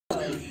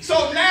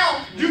So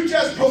now you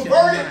just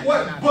perverted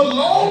what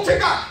belonged to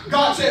God.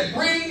 God said,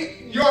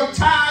 bring your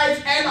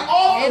tithes and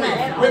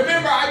offerings.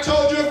 Remember, I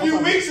told you a few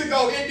weeks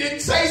ago, it didn't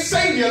say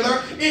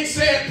singular, it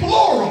said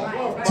plural.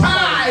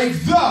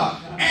 Tithes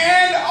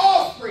and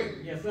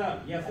offering. Yes,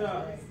 sir. Yes,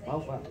 sir.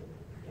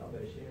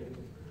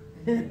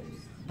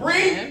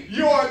 Bring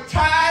your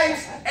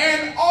tithes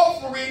and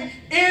offering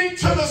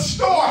into the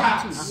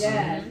storehouse.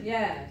 Yes,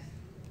 yes.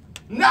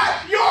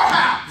 Not your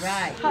house.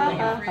 Right.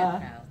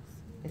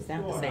 It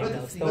sounds the same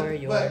though.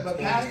 Story. But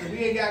Pastor, we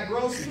ain't got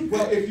groceries.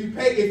 Well, if you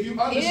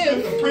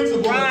understood the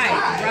principle of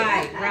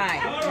tithe.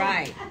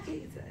 Right.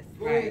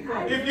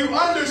 If you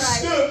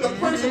understood the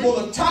principle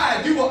of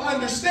tithe, you will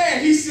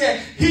understand. He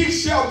said, he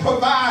shall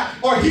provide,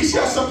 or he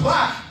shall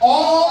supply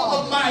all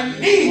of my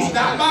needs,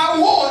 not my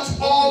wants,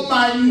 all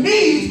my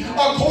needs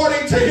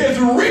according to his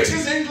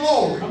riches and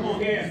glory. Come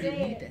on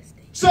here.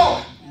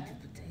 So,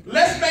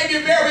 let's make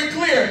it very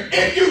clear.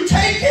 If you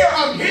take care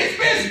of his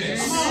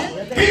business,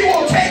 he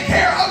will take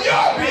care of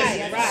your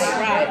business.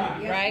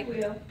 Right.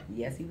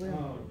 Yes, he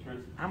will.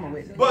 I'm a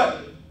witness.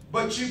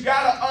 But you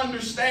got to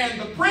understand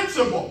the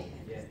principle.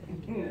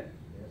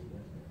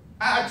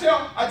 I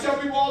tell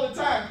people all the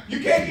time, you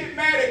can't get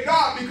mad at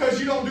God because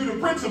you don't do the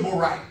principle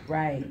right.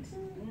 Right.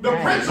 The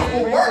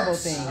principle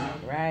works.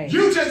 Right.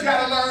 You just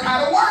got to learn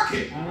how to work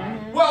it.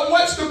 Well,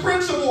 what's the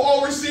principle,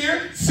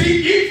 overseer?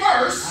 Seek ye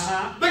first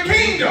the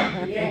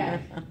kingdom.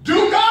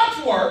 Do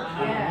God's work.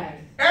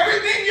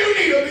 Everything you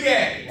need will be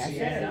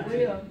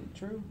added.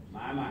 True.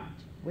 My.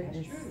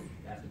 Witness.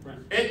 That's the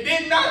principle. It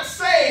did not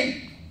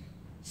say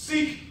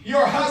seek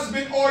your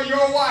husband or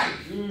your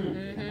wife.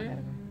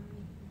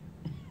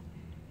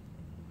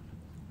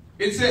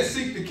 It says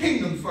seek the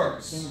kingdom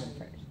first.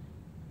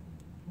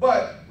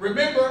 But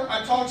remember,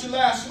 I taught you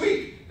last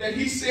week that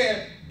he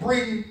said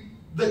bring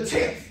the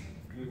tenth.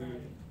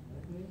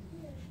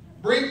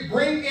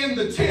 Bring in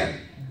the tenth.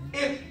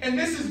 And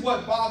this is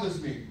what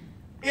bothers me.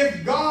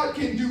 If God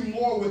can do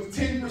more with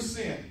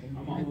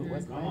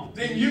 10%,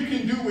 then you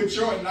can do with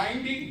your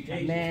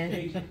 90. Man.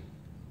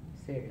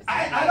 Seriously.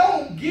 I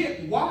don't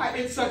get why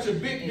it's such a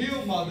big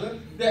deal, Mother,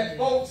 that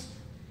folks,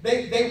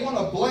 they want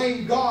to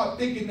blame God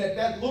thinking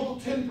that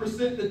little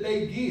 10% that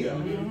they give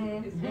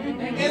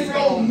is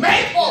going to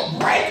make or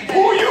break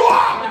who you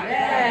are.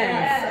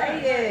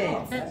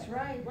 Yes. That's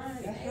right.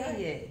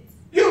 Say it.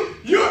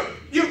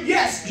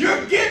 Yes,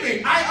 you're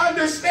giving. I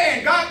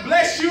understand. God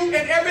bless you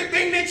and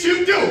everything that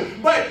you do.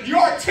 But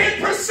your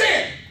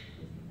 10%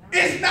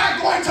 is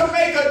not going to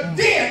make a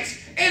dent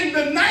in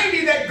the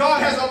 90 that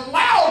God has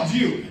allowed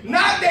you.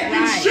 Not that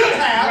you should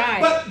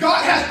have, but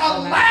God has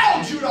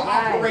allowed you to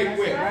operate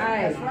with.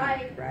 Right.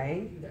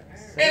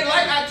 And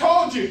like I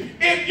told you,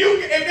 if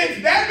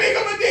it's that big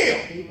of a deal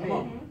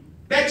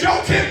that your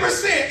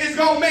 10% is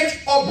going to make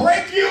or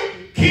break you,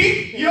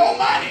 keep your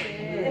money.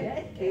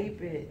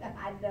 Keep it.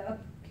 I know.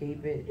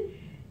 Keep it.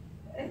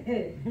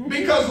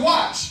 Because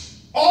watch,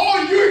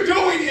 all you're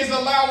doing is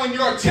allowing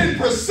your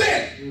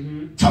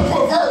 10% to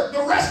pervert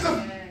the rest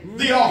of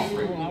the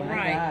offering. All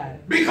right.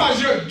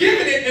 Because you're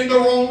giving it in the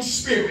wrong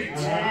spirit.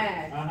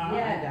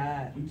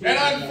 And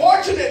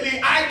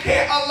unfortunately, I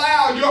can't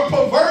allow your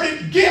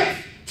perverted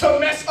gift to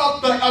mess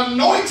up the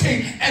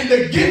anointing and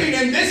the giving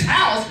in this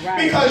house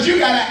because you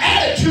got an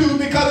attitude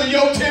because of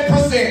your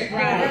 10%.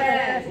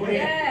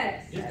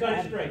 Yes. Just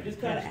cut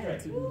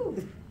it straight.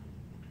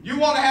 You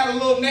want to have a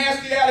little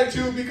nasty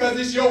attitude because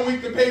it's your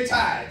week to pay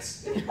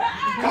tithes.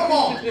 Come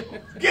on.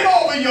 Get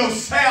over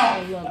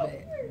yourself.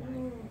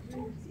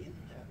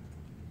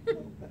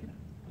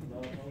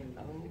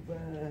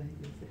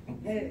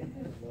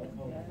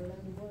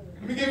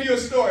 Let me give you a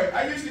story.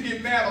 I used to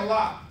get mad a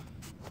lot.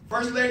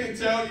 First lady would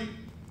tell you,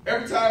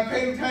 every time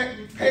pay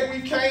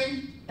week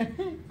came,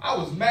 I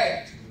was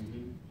mad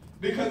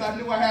because I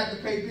knew I had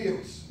to pay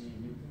bills.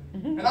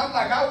 And I'm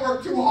like, I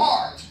work too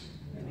hard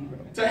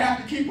to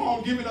have to keep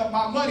on giving up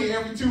my money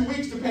every 2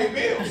 weeks to pay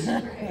bills.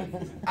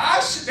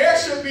 There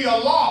should be a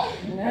law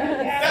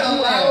that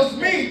allows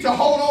me to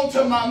hold on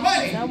to my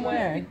money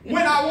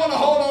when I want to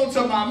hold on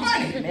to my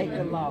money. Make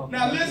the law.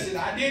 Now listen,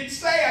 I didn't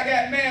say I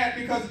got mad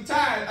because of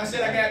time. I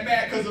said I got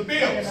mad because of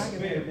bills.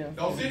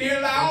 Don't sit here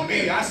and lie on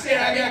me. I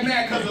said I got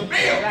mad because of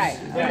bills.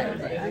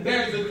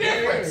 There's a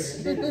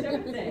difference.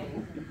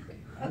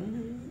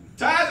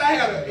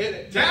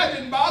 Tithes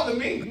didn't bother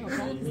me.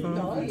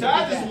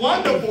 Tithes is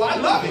wonderful. I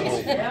love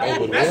it.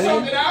 That's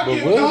something I'll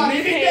give God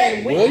any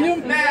day.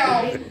 William?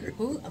 Now,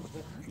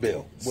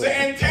 Bill.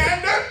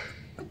 Santander.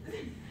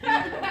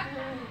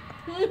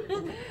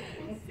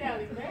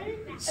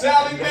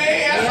 Sally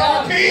Mae,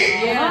 SRP.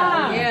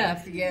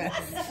 Yes.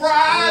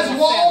 Fries,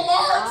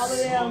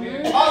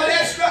 Walmart. All of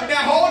that stuff.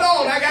 Now, hold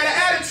on. I got an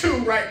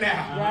attitude right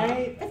now.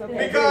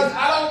 Because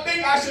I don't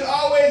think I should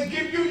always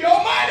give you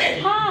your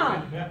money.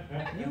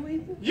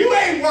 You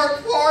ain't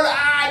worked for it.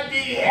 I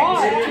did.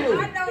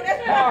 I know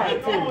that's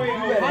Hard.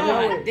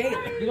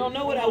 You don't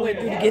know what I went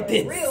through to get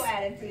this. real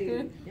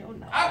attitude.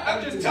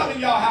 I'm just telling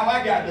y'all how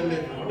I got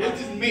delivered.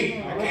 It's just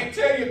me. I can't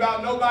tell you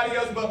about nobody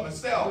else but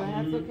myself.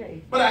 That's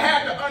okay. But I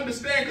have to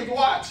understand, because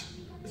watch,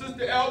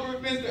 Sister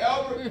Albert, Mr.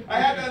 Albert, I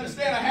had to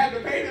understand I had to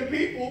pay them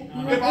people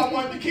if I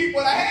wanted to keep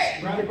what I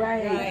had.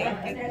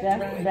 Right.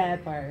 That's the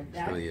bad part.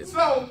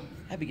 So,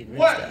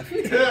 what?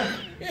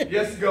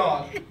 Yes,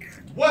 God.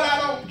 What I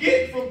don't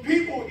get from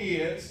people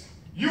is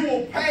you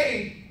will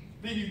pay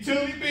the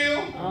utility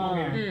bill,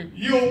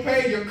 you'll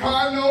pay your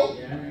car note,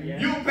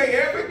 you'll pay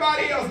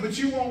everybody else, but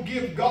you won't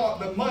give God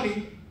the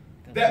money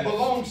that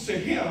belongs to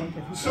Him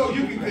so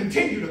you can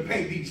continue to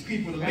pay these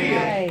people to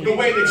live the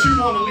way that you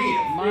want to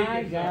live.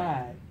 My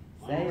God.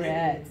 Say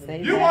that.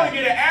 Say you want to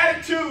get an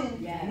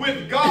attitude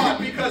with God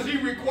because He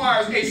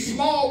requires a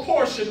small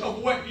portion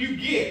of what you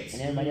get.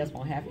 And everybody else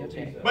won't have your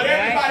check. But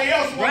everybody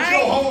else wants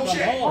your whole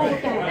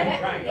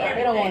check.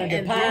 They don't want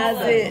to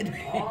deposit.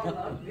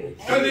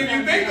 Because if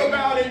you think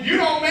about it, you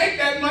don't make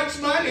that much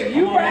money.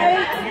 You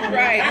right. You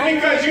right. And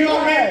because you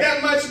don't make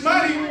that much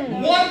money,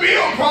 one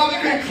bill probably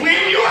can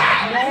clean you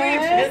out.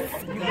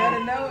 You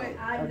gotta know it.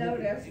 I know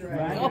that's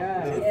right.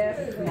 Yes,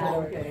 it's not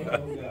okay.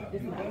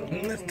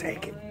 Let's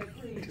take it.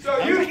 So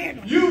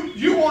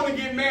you want to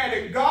get mad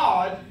at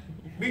God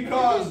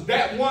because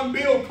that one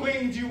bill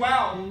cleaned you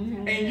out,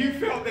 and you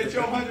felt that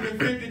your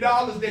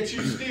 $150 that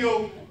you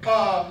still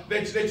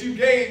that you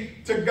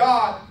gave to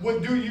God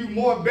would do you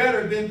more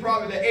better than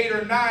probably the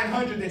 $800 or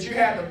 $900 that you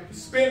had to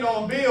spend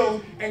on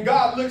bills. And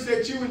God looks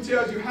at you and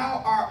tells you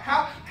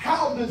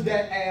how does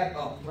that add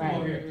up?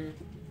 Right.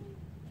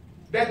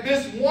 That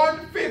this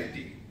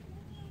 $150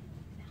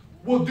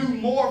 will do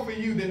more for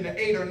you than the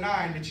 $8 or $9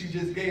 that you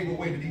just gave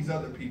away to these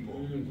other people.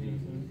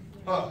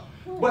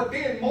 But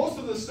then most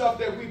of the stuff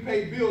that we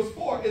pay bills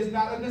for is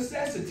not a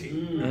necessity.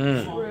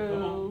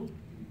 True.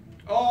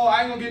 Oh,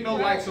 I ain't gonna get no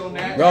likes on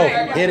that. Bro,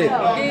 hit it.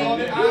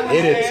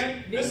 Hit it.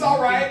 It's all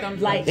right.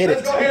 Like,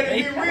 Let's go ahead and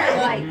be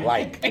real.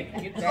 Like.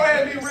 Let's go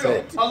ahead and be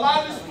real. A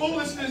lot of this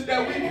foolishness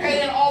that we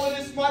paying all of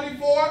this money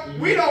for,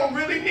 we don't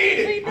really need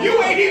it.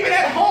 You ain't even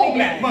at home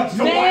that much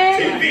to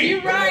watch TV.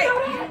 You're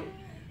right.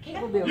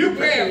 You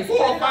paying $400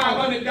 or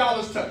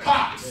 $500 to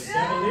cops. For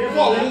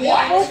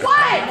what? For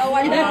what? No, I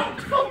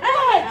don't. For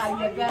what?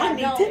 I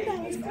need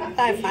 $10.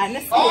 I find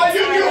this. All you do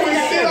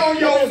is sit on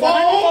your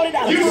phone.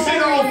 You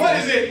sit on, what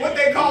is it? What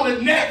they call it,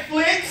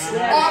 Netflix.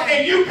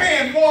 And you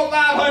paying $400 or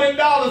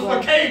 $500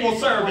 for cable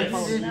service.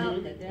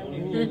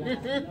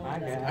 My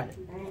God.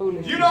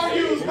 You don't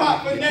use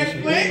pop for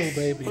Netflix.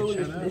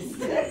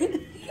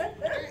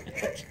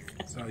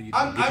 So you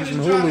I'm get just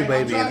some trying Hulu, to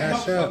baby, and help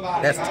that's up.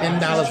 somebody. That's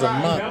 $10 a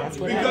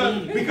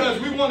month. Because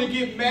we want to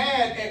get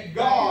mad at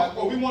God,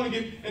 or we want to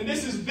get, and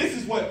this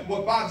is what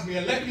bothers me,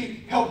 and let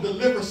me help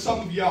deliver some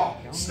of y'all.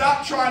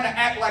 Stop trying to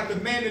act like the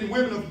men and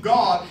women of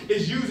God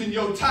is using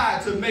your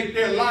tithe to make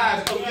their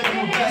lives a little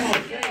better.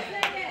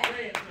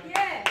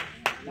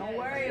 Don't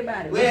worry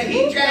about it. Well,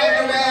 he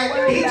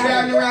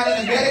driving around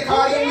in a better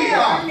car than we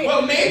are.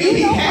 Well, maybe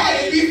he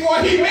had it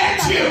before he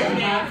met you.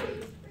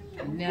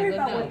 Never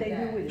know.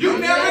 You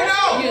never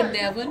know. You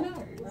never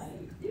know.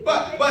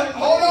 But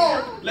hold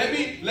on. Let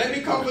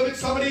me come with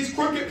some of these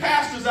crooked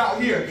pastors out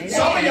here.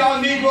 Some of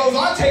y'all Negroes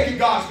are taking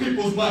God's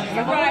people's money.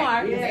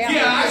 Right.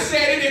 Yeah, I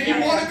said it. If you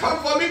want to come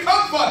for me,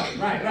 come for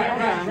me. Right.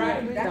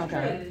 That's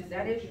true.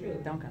 That is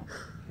true. Don't come.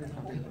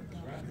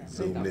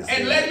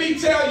 And let me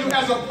tell you,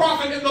 as a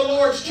prophet in the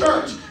Lord's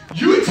church,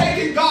 you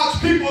taking God's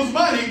people's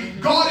money,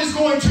 God is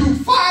going to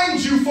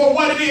find you for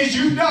what it is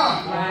you've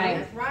done. Right.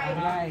 That's right.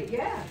 Right.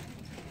 Yeah.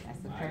 That's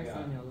the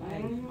person in your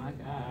life. My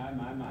God.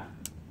 My.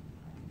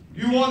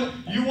 You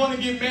want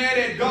to get mad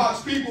at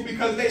God's people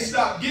because they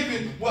stop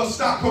giving? Well,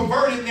 stop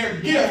perverting their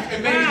gift,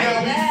 and maybe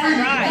they'll be free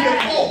to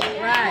give more.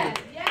 Right.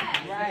 Yes.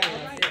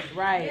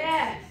 Right.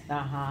 Yes.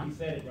 He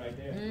said it right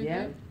there.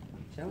 Yep.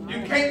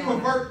 You can't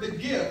pervert the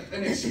gift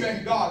and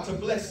expect God to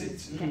bless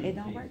it. It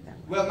don't work that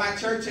way. Well, my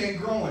church ain't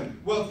growing.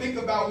 Well, think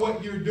about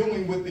what you're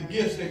doing with the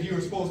gifts that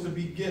you're supposed to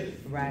be given.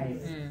 Right.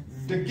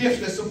 The gifts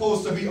that's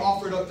supposed to be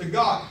offered up to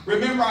God.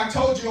 Remember, I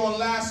told you on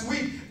last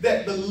week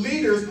that the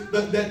leaders,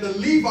 that the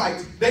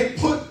Levites, they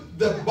put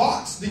the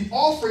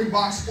offering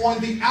box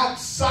on the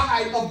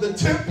outside of the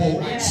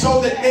temple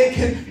so that they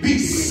can be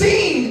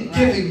seen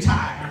giving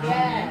tithe.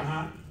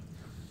 Yes.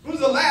 When was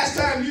the last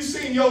time you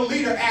seen your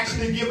leader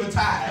actually give a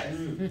tithe?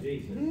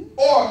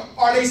 Or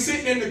are they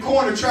sitting in the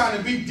corner trying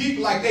to be deep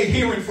like they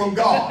hearing from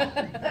God?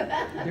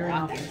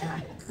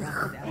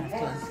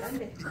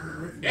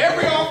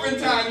 Every offering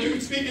time you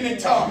speaking in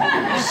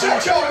tongues.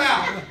 Shut your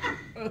mouth.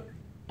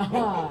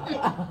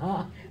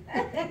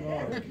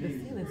 The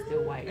ceiling's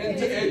still white.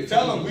 And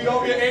tell them we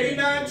over here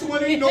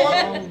 8920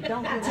 North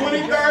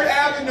 23rd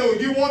Avenue.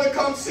 You want to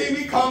come see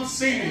me? Come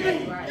see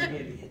me.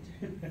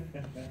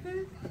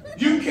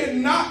 You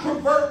cannot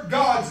pervert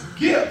God's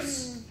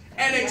gifts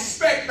and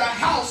expect the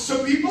house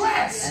to be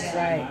blessed. That's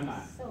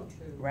right. So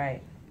true.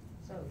 Right.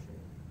 So true.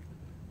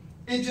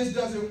 It just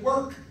doesn't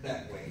work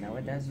that way. No,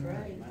 it doesn't.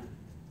 Right.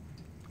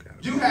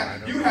 You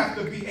have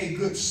to be a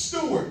good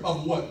steward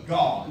of what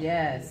God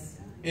Yes.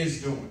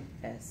 is doing.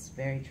 Yes.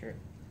 Very true.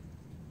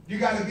 You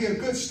got to be a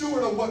good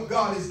steward of what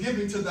God is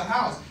giving to the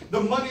house.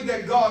 The money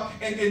that God,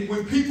 and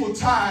when people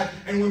tithe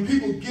and when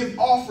people give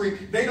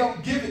offering, they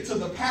don't give it to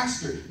the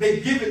pastor.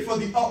 They give it for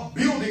the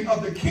upbuilding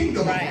of the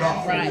kingdom of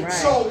God. Right.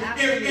 So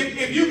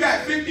if you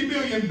got 50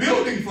 million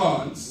building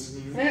funds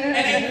and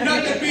ain't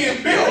nothing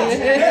being built,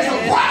 there's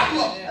a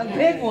problem. A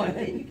big one.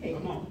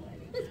 Come on.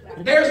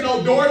 There's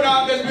no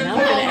doorknob that's been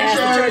put on the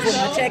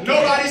church.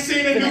 Nobody's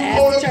seen a new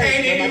coat of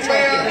paint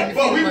anywhere.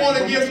 But we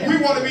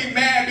want to be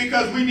mad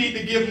because we need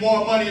to give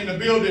more money in the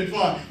building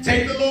fund.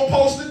 Take the little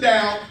poster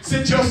down,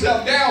 sit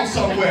yourself down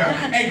somewhere,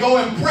 and go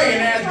and pray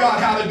and ask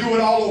God how to do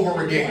it all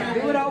over again.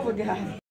 Do it over, God.